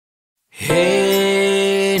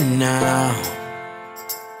Hey now,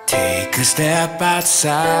 take a step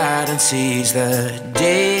outside and seize the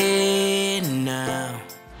day now.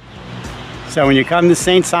 So when you come to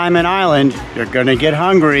St. Simon Island, you're gonna get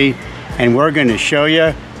hungry, and we're gonna show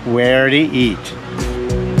you where to eat.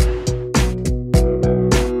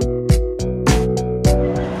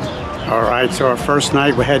 All right, so our first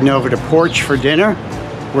night we're heading over to Porch for dinner,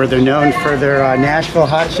 where they're known for their Nashville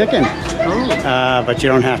hot chicken. But you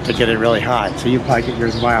don't have to get it really hot, so you probably get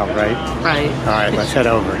yours wild, right? Right. All right, let's head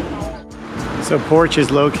over. So Porch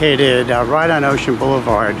is located right on Ocean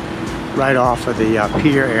Boulevard, right off of the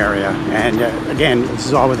pier area. And again, this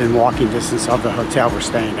is all within walking distance of the hotel we're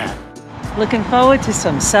staying at. Looking forward to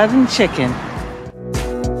some southern chicken.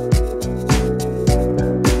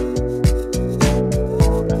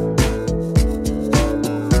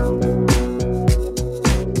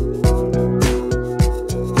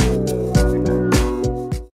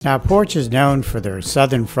 Now, Porch is known for their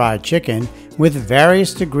southern fried chicken with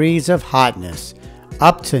various degrees of hotness,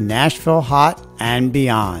 up to Nashville hot and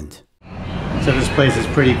beyond. So this place is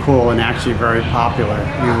pretty cool and actually very popular.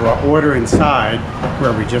 You order inside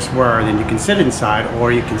where we just were, and then you can sit inside,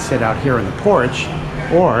 or you can sit out here on the porch,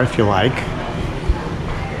 or if you like,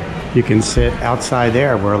 you can sit outside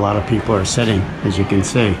there where a lot of people are sitting, as you can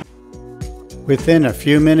see. Within a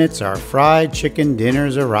few minutes, our fried chicken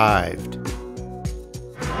dinners arrived.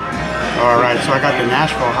 All right, so I got the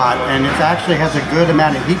Nashville hot, and it actually has a good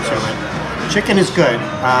amount of heat to it. Chicken is good.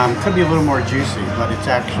 Could be a little more juicy, but it's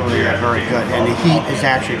actually very good. And the heat is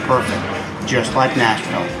actually perfect, just like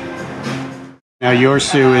Nashville. Now yours,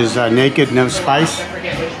 Sue, is naked, no spice.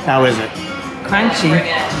 How is it? Crunchy.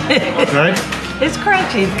 Good? It's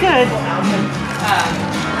crunchy, it's good.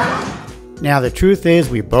 Now the truth is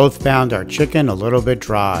we both found our chicken a little bit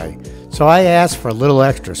dry. So I asked for a little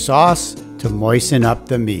extra sauce to moisten up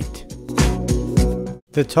the meat.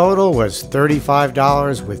 The total was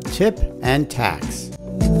 $35 with tip and tax.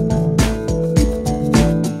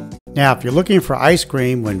 Now, if you're looking for ice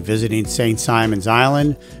cream when visiting St. Simon's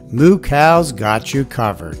Island, Moo Cow's got you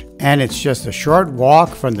covered. And it's just a short walk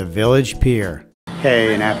from the village pier.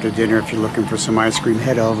 Hey, and after dinner, if you're looking for some ice cream,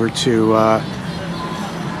 head over to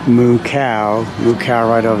Moo Cow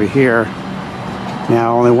right over here.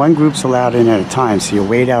 Now, only one group's allowed in at a time, so you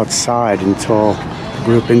wait outside until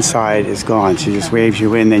group inside is gone. She just waves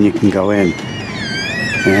you in, then you can go in.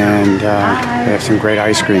 And they have some great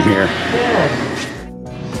ice cream here.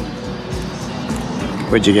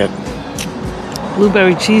 What'd you get?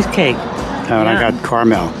 Blueberry cheesecake. Oh, and I got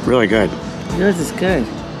caramel. Really good. Yours is good.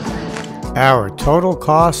 Our total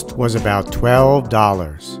cost was about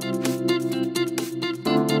 $12.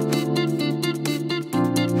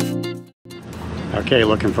 Okay,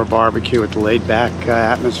 looking for barbecue with the laid-back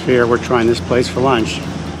atmosphere. We're trying this place for lunch.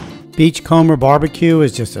 Beachcomber Barbecue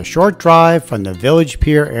is just a short drive from the Village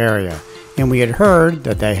Pier area, and we had heard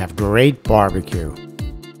that they have great barbecue.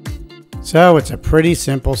 So it's a pretty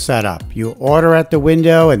simple setup. You order at the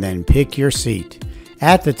window and then pick your seat.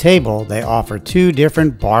 At the table, they offer two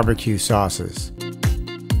different barbecue sauces.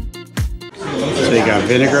 So you got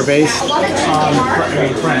vinegar-based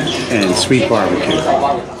and sweet barbecue.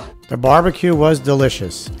 The barbecue was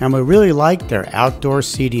delicious, and we really liked their outdoor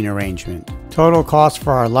seating arrangement. Total cost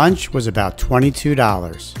for our lunch was about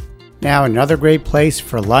 $22. Now, another great place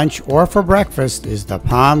for lunch or for breakfast is the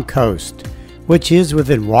Palm Coast, which is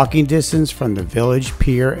within walking distance from the Village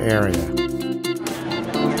Pier area.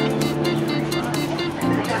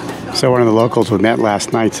 So one of the locals we met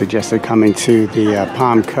last night suggested coming to the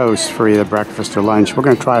Palm Coast for either breakfast or lunch. We're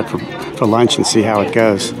going to try it for lunch and see how it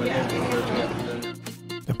goes.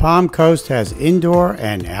 The Palm Coast has indoor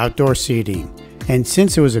and outdoor seating, and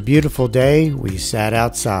since it was a beautiful day, we sat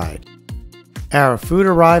outside. Our food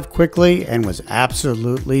arrived quickly and was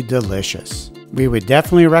absolutely delicious. We would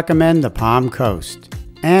definitely recommend the Palm Coast.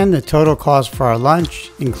 And the total cost for our lunch,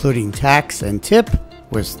 including tax and tip,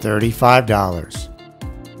 was $35.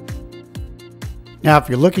 Now, if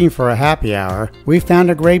you're looking for a happy hour, we found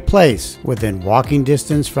a great place within walking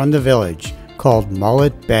distance from the village called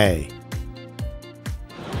Mullet Bay.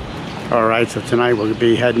 All right, so tonight we'll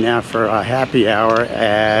be heading out for a happy hour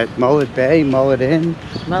at Mullet Bay, Mullet Inn?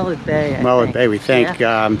 Mullet Bay, Mullet Bay, we think.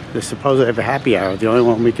 Yeah. They supposedly have a happy hour, the only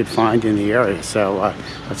one we could find in the area, so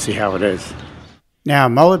let's see how it is. Now,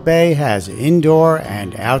 Mullet Bay has indoor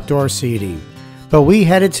and outdoor seating, but we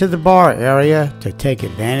headed to the bar area to take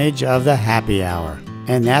advantage of the happy hour.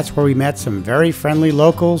 And that's where we met some very friendly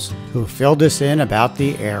locals who filled us in about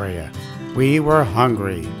the area. We were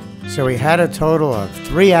hungry, so we had a total of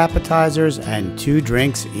 3 appetizers and 2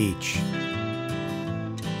 drinks each.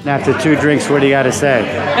 After 2 drinks, what do you got to say?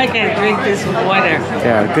 I gotta drink this water.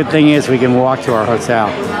 Yeah, good thing is we can walk to our hotel.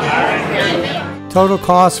 Total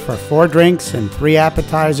cost for 4 drinks and 3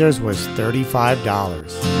 appetizers was $35.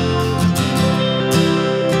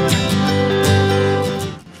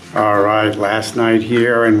 All right, last night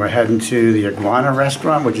here, and we're heading to the Iguana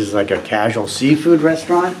restaurant, which is like a casual seafood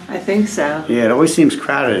restaurant. I think so. Yeah, it always seems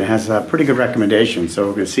crowded. It has a pretty good recommendation, so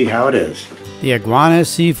we're going to see how it is. The Iguana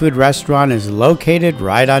Seafood Restaurant is located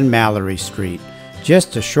right on Mallory Street,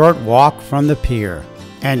 just a short walk from the pier.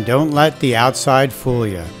 And don't let the outside fool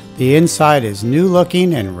you. The inside is new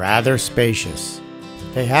looking and rather spacious.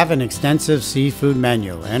 They have an extensive seafood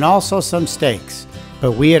menu and also some steaks,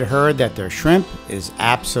 but we had heard that their shrimp is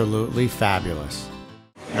absolutely fabulous.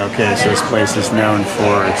 Okay, so this place is known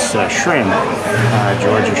for its shrimp,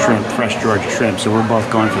 Georgia shrimp, fresh Georgia shrimp. So we're both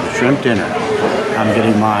going for the shrimp dinner. I'm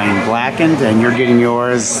getting mine blackened and you're getting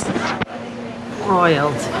yours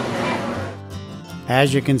Broiled.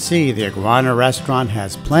 As you can see, the Iguana restaurant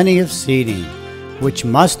has plenty of seating, which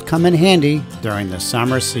must come in handy during the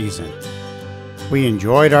summer season. We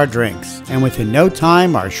enjoyed our drinks, and within no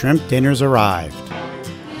time, our shrimp dinners arrived.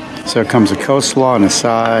 So it comes a coleslaw on the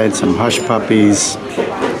side, some hush puppies,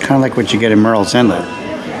 kind of like what you get in Merle's Inlet.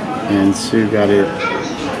 And Sue got it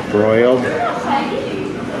broiled,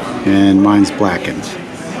 and mine's blackened.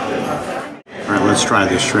 All right, let's try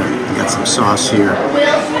this shrimp. I got some sauce here.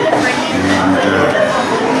 And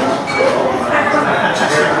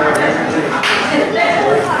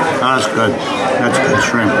that's good. That's good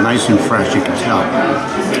shrimp. Nice and fresh, you can tell.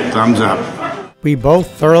 Thumbs up. We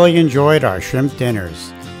both thoroughly enjoyed our shrimp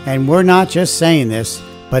dinners. And we're not just saying this,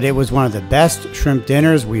 but it was one of the best shrimp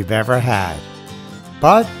dinners we've ever had.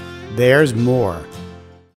 But there's more.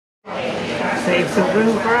 Save some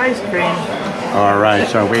room for ice cream. All right,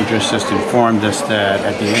 so our waitress just informed us that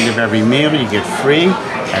at the end of every meal you get free,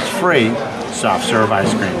 that's free, soft serve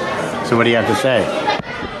ice cream. So what do you have to say?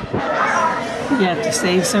 You have to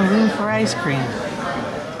save some room for ice cream.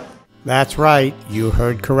 That's right, you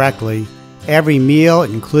heard correctly. Every meal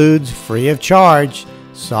includes, free of charge,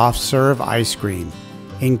 soft serve ice cream,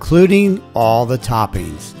 including all the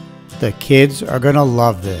toppings. The kids are going to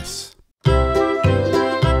love this.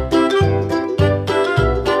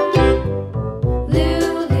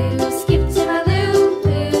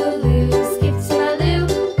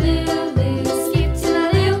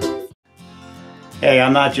 Hey,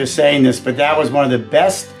 I'm not just saying this, but that was one of the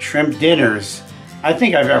best shrimp dinners I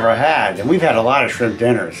think I've ever had. And we've had a lot of shrimp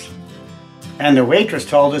dinners. And the waitress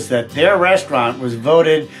told us that their restaurant was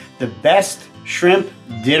voted the best shrimp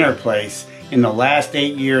dinner place in the last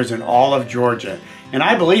 8 years in all of Georgia. And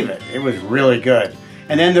I believe it. It was really good.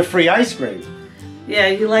 And then the free ice cream. Yeah,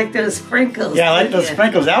 you like those sprinkles. Yeah, I like those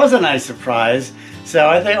sprinkles. That was a nice surprise. So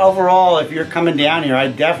I think overall, if you're coming down here, I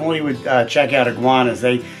definitely would check out Iguanas.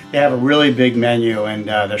 They have a really big menu, and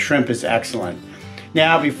the shrimp is excellent.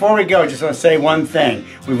 Now, before we go, just want to say one thing.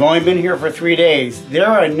 We've only been here for 3 days. There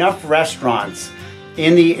are enough restaurants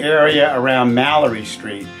in the area around Mallory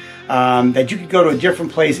Street that you could go to a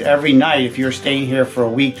different place every night if you're staying here for a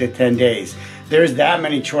week to 10 days. There's that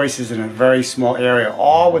many choices in a very small area,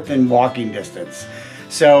 all within walking distance.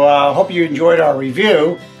 So I hope you enjoyed our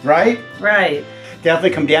review, right? Right.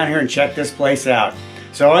 Definitely come down here and check this place out.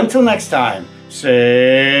 So until next time,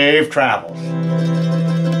 safe travels.